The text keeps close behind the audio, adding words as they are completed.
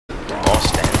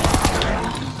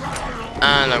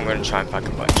And I'm going to try and pack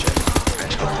a bunch of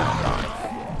and hope I die.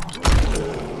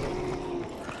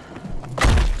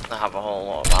 I have a whole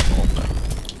lot of ammo, but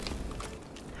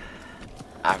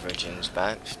average in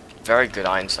specs. Very good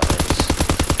iron sights.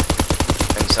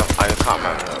 And some, I can't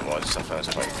remember what it was, something I was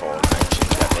playing for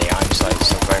mentioned that the iron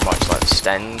sights are very much like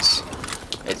Stens.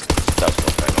 It does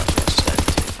look very much like Stens,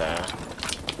 to be fair.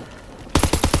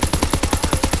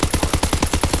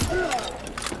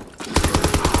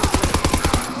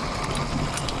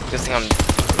 Good thing I'm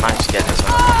managed to get this on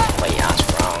a late ass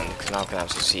round, because now I can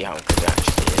actually see how good it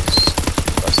actually is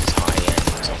versus high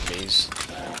end zombies.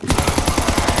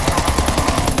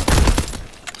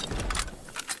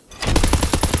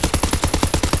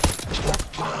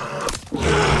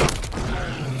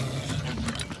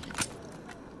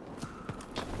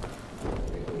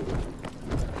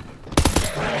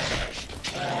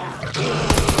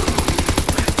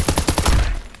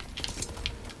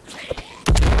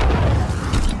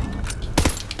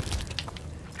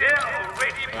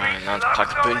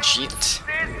 Shit. This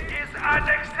is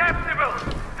unacceptable!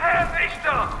 Herr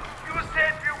Richter, you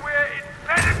said we were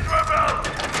impenetrable!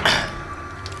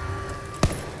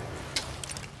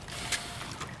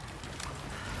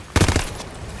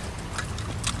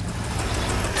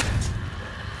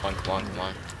 Come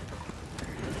on.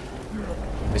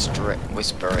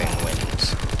 Whispering winds.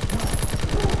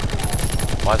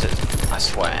 Why is it? I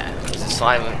swear.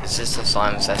 Is this a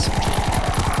silent SMG?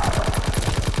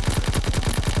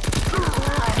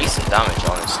 Decent damage,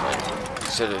 honestly.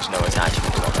 So there's no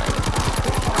attachments on it.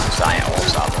 So I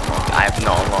also have unlocked. I have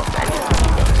not unlocked any of the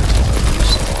guns until I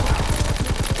use them.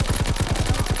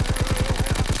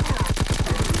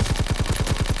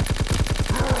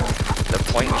 The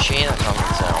point machine, I can't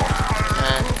tell.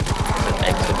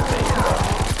 It could be, but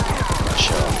I'm not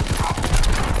sure.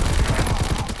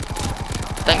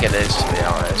 I think it is, to be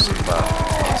honest, but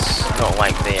it's not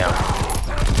like the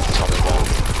Tommy gun.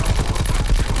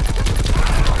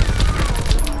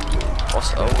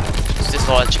 Oh, is this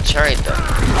electric cherry then?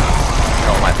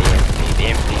 Not like the MP. The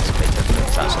MP is a bit different,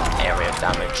 that's an area of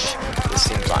damage. This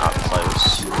seems like up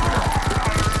close.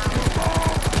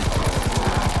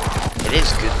 It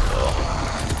is good though.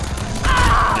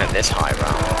 And at this high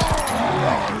round.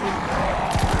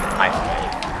 I think.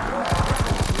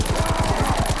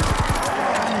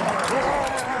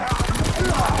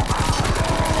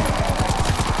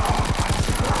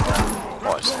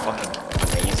 Oh, it's fucking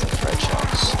amazing for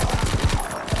headshots.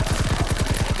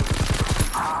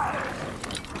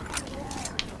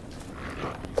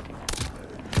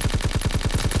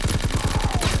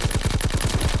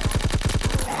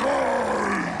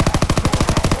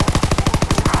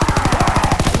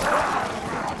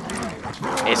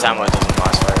 His ammo doesn't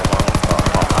last very long, but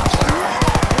not last very long.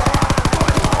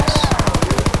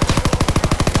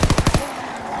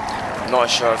 I'm not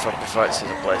sure if I prefer it to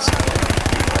the Blitz.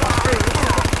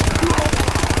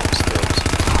 It's good.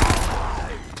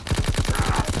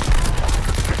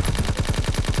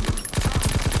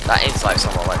 That is like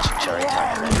some electric cherry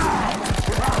type thing.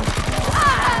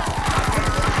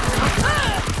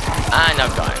 And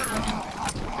I'm dying.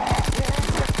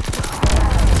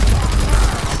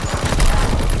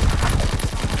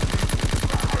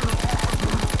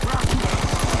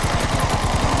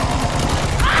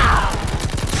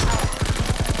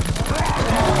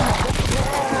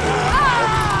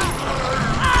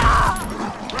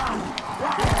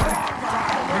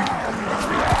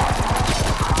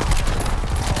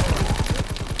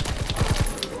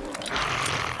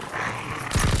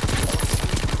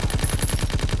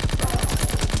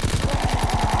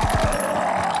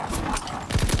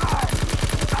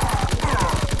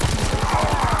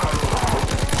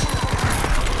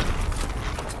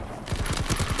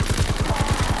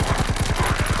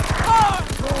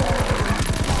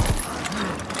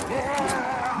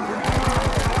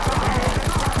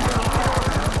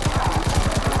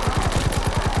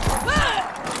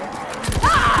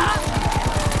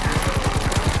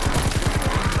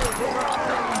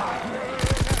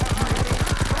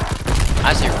 I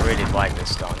actually really like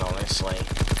this gun, honestly. It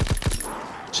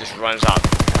just runs out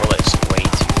bullets way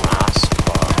too fast,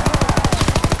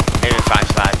 but in fact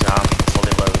that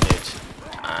fully loaded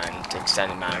and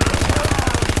extended magazine.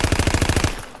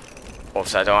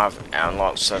 Also, I don't have it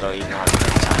unlocked, so I don't even have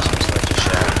any attachments for it to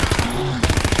share.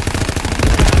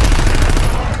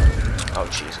 Oh,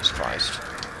 Jesus Christ.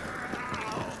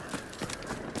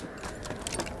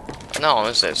 No,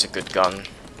 honestly, it's a good gun.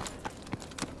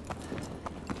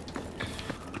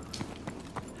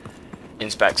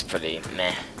 Inspec's pretty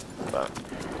meh, but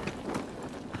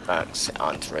facts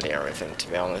aren't really everything, to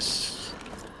be honest.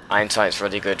 Hindsight's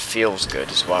really good, feels good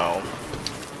as well.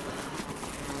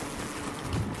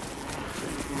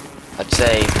 I'd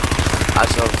say, as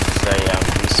of the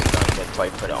recent guns, I'd probably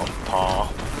put it on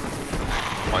par.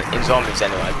 In zombies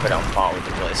anyway, I'd put it on par with the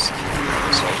Blisk.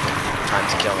 So, time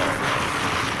to kill them.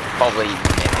 Probably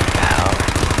maybe better.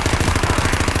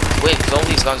 It's weird, because all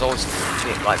these guns always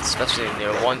feel, like, especially the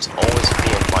newer ones, always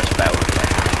feel much better with,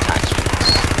 like,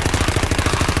 attachments.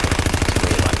 It's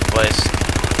really like Blisk,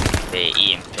 the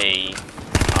EMP,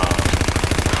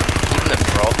 even the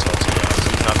Proto, to be honest,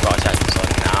 even though I've got attachments on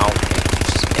now,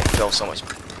 it feels so much.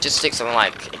 Just stick something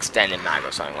like extended mag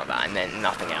or something like that, and then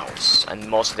nothing else. And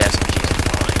most of the SMGs are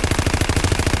fine.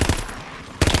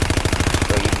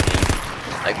 So even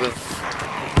like with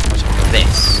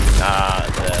this, the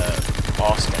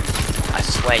Horseman, I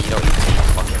swear you don't even need a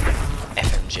fucking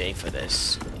FMG for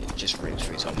this. It just rooms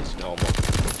through zombies normal.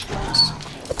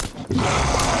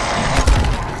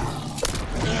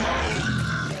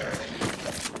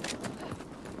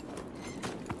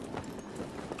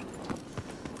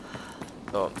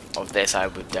 So of this I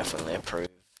would definitely approve.